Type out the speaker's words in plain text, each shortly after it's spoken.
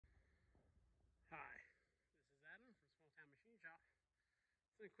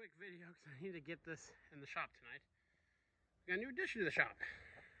A quick video because I need to get this in the shop tonight. We got a new addition to the shop.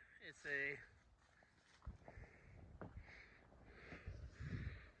 It's a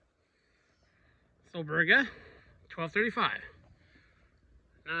solberga 1235.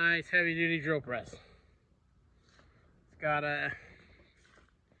 Nice heavy duty drill press. It's got a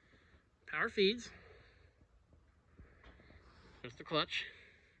power feeds. There's the clutch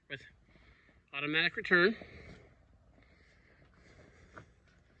with automatic return.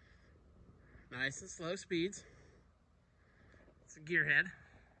 Nice and slow speeds. It's a gear head.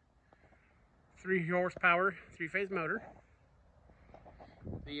 3 horsepower, 3-phase motor.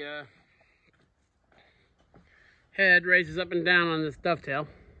 The head raises up and down on this dovetail.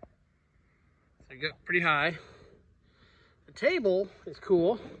 So you go pretty high. The table is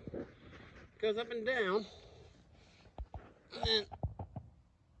cool. It goes up and down. And then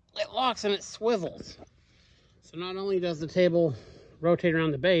it locks and it swivels. So not only does the table rotate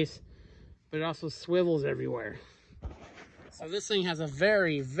around the base, but it also swivels everywhere. So this thing has a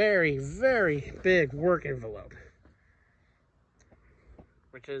very, very, very big work envelope,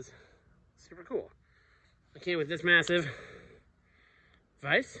 which is super cool. It came with this massive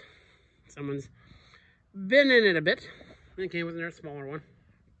vise. Someone's been in it a bit. And it came with another smaller one.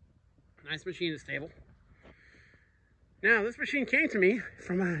 Nice machine is stable. Now, this machine came to me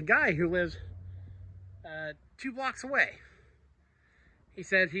from a guy who lives 2 blocks away. He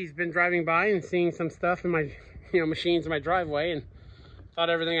said he's been driving by and seeing some stuff in my, machines in my driveway and thought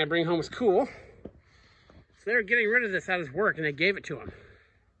everything I bring home was cool. So they were getting rid of this at his work and they gave it to him.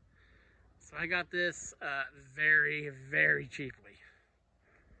 So I got this very, very cheaply.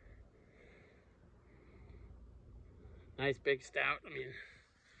 Nice big stout. I mean,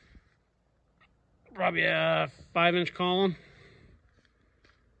 probably a 5-inch column.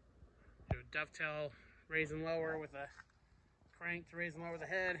 Do a dovetail raise and lower with a crank to raise and lower the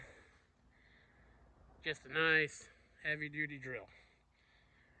head. Just a nice heavy duty drill.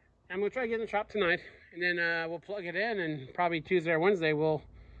 I'm gonna try to get in the shop tonight, and then we'll plug it in, and probably Tuesday or Wednesday we'll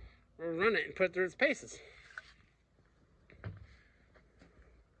run it and put it through its paces.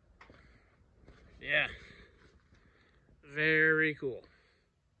 Yeah, very cool.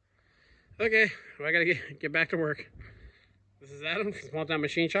 Okay, well, I gotta get back to work. This is Adam from Small Town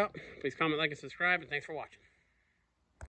Machine Shop. Please comment, like, and subscribe, and thanks for watching.